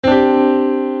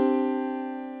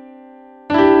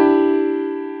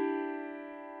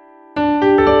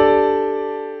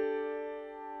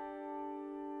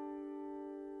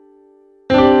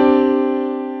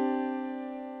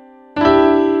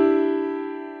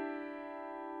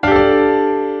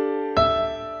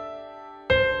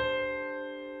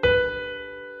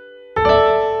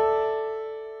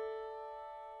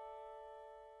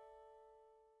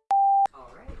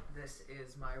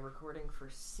is my recording for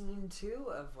scene 2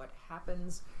 of what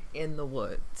happens in the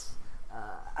woods.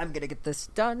 I'm gonna get this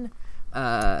done,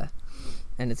 and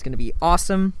it's gonna be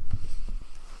awesome,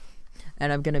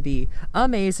 and I'm gonna be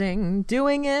amazing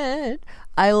doing it.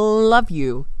 I love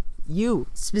you. You,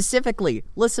 specifically,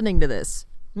 listening to this.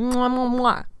 Mwah, mwah,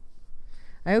 mwah.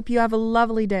 I hope you have a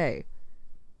lovely day.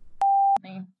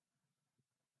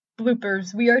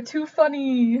 Bloopers, we are too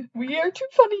funny. We are too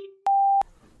funny.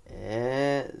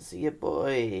 It's your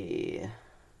boy.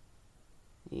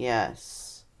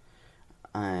 Yes,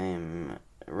 I'm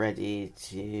ready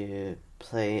to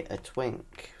play a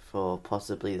twink for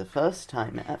possibly the first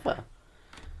time ever.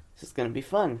 This is gonna be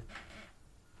fun.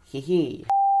 Hee hee.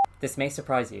 This may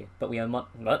surprise you, but we are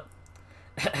what?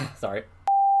 Sorry.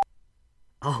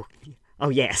 Oh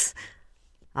yes.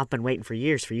 I've been waiting for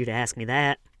years for you to ask me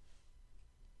that.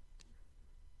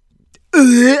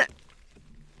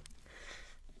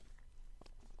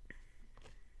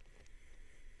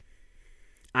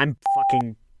 I'm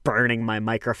fucking burning my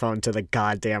microphone to the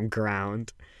goddamn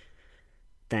ground.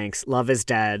 Thanks. Love is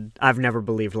dead. I've never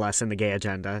believed less in the gay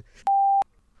agenda.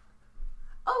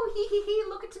 Oh, hee,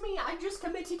 look at me. I just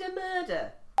committed a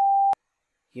murder.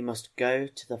 You must go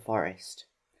to the forest.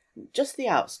 Just the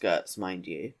outskirts, mind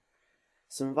you.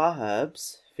 Some of our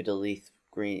herbs, fiddle leaf,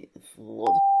 green...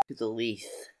 What the fiddle leaf?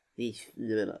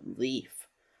 Leaf.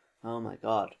 Oh my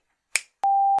god.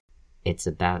 It's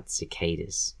about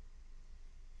cicadas.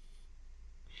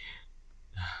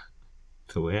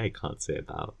 The way I can't say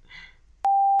about.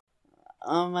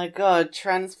 Oh my god,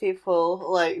 trans people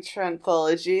like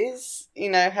transologies.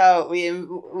 You know how we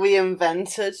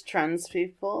invented trans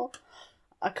people?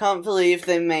 I can't believe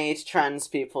they made trans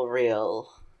people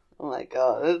real. Oh my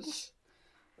god.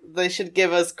 They should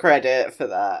give us credit for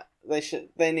that.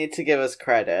 They need to give us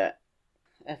credit.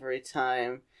 Every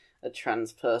time a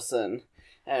trans person...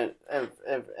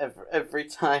 Every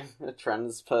time a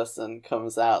trans person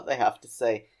comes out, they have to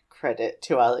say credit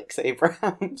to Alex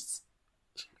Abrams.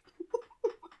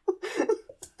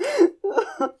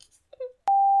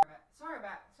 Sorry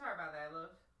about that, love.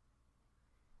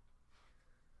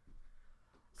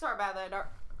 Sorry about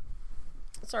that,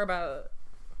 Sorry about it.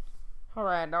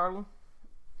 Alright, darling.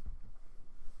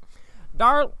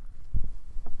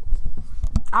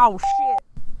 Oh, shit.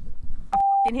 I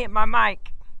fucking hit my mic.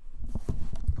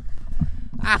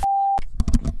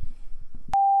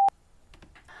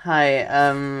 Hi,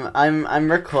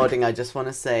 I'm recording. I just want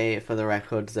to say, for the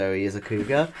record, Zoe is a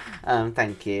cougar.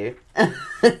 Thank you.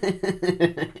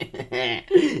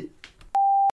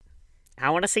 I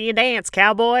want to see you dance,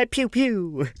 cowboy. Pew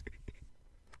pew.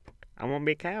 I want to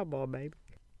be a cowboy, baby.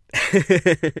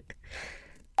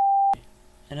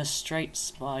 And a straight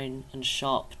spine and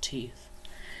sharp teeth.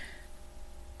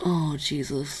 Oh,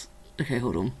 Jesus. Okay,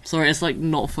 hold on. Sorry, it's like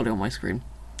not fully on my screen.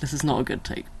 This is not a good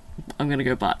take. I'm gonna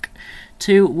go back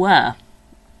to where?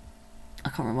 I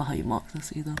can't remember how you mark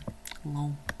this either.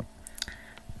 Lol.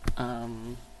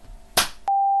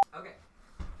 Okay,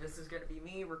 this is gonna be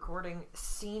me recording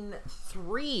scene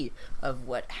 3 of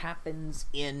what happens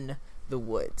in the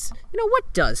woods. You know,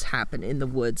 what does happen in the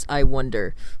woods, I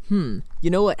wonder? You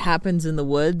know what happens in the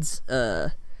woods?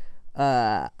 I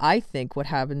think what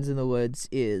happens in the woods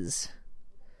is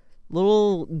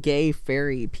little gay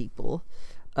fairy people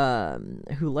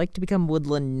who like to become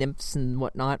woodland nymphs and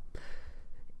whatnot,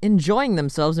 enjoying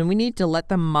themselves, and we need to let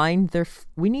them mind their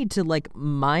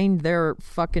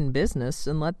fucking business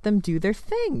and let them do their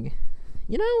thing.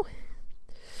 You know?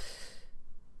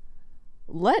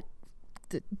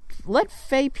 Let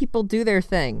fae people do their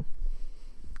thing.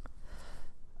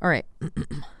 Alright.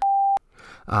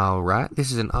 Alright,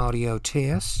 this is an audio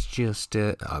test. Just,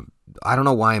 I don't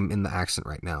know why I'm in the accent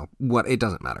right now. It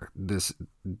doesn't matter.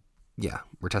 Yeah,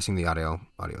 we're testing the audio.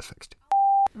 Audio is fixed.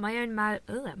 My own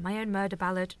murder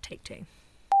ballad, take 2.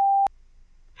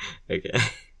 Okay.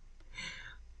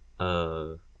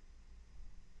 I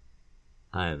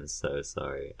am so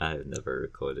sorry. I have never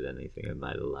recorded anything in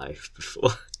my life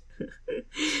before.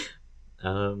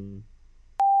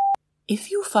 If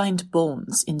you find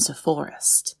bones in the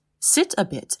forest, sit a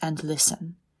bit and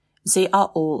listen. They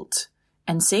are old,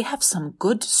 and they have some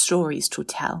good stories to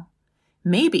tell.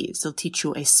 Maybe they'll teach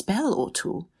you a spell or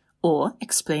two, or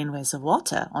explain where the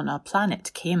water on our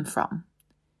planet came from.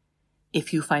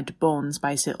 If you find bones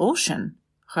by the ocean,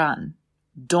 run.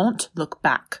 Don't look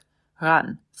back.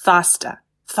 Run. Faster.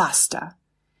 Faster.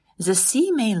 The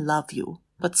sea may love you,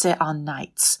 but there are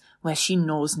nights where she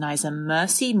knows neither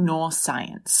mercy nor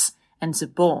science, and the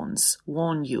bones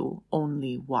warn you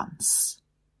only once.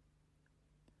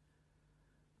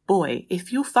 Boy,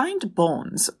 if you find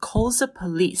bones, call the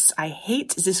police. I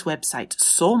hate this website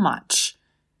so much.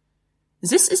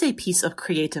 This is a piece of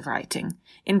creative writing.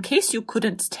 In case you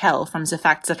couldn't tell from the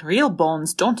fact that real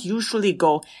bones don't usually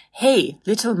go, "Hey,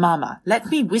 little mama, let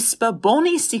me whisper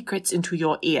bony secrets into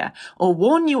your ear," or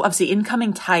warn you of the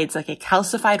incoming tides like a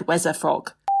calcified weather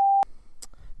frog.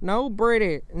 No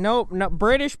British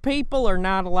people are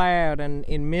not allowed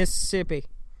in Mississippi.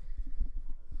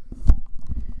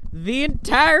 The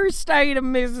entire state of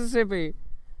Mississippi.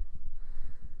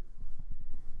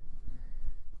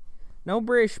 No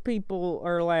British people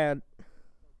are allowed.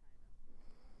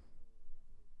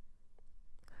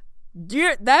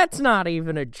 That's not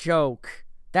even a joke.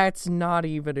 That's not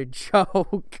even a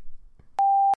joke.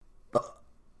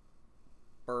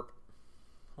 Burp.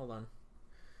 Hold on.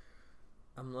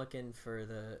 I'm looking for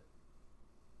the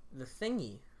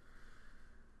thingy.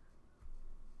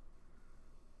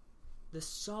 The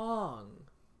song.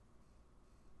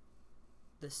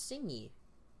 The singy.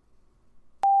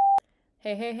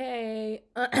 Hey.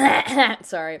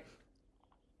 Sorry.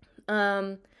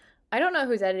 I don't know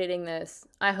who's editing this.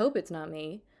 I hope it's not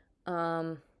me.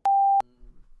 The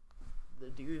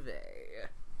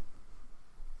duvet.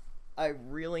 I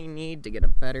really need to get a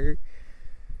better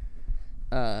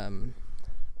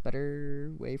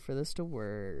way for this to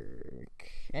work.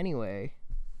 Anyway.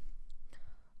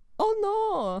 Oh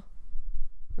no!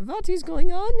 What is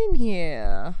going on in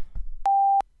here?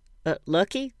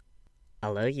 Lucky? I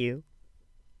love you.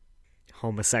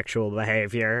 Homosexual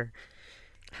behavior.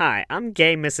 Hi, I'm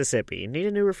gay Mississippi. Need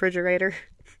a new refrigerator?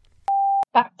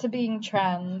 Back to being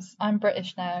trans. I'm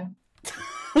British now.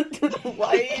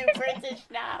 Why are you British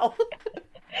now?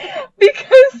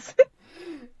 Because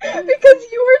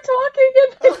you were talking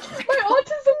and my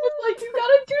autism was like, you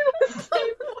gotta do the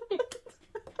same thing.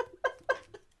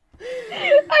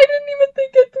 I didn't even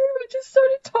think it through. I just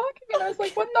started talking and I was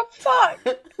like, what the fuck?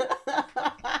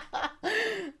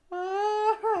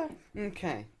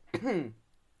 Okay.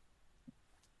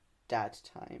 Dad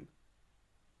time.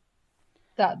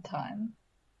 Dad time.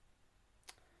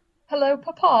 Hello,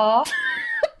 Papa.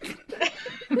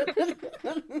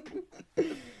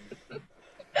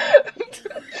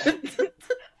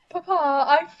 Papa,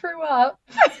 I threw up.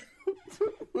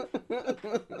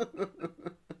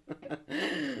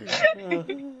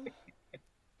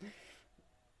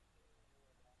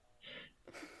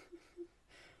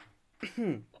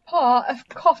 Papa, I've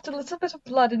coughed a little bit of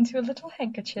blood into a little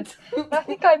handkerchief. I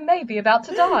think I may be about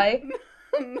to die.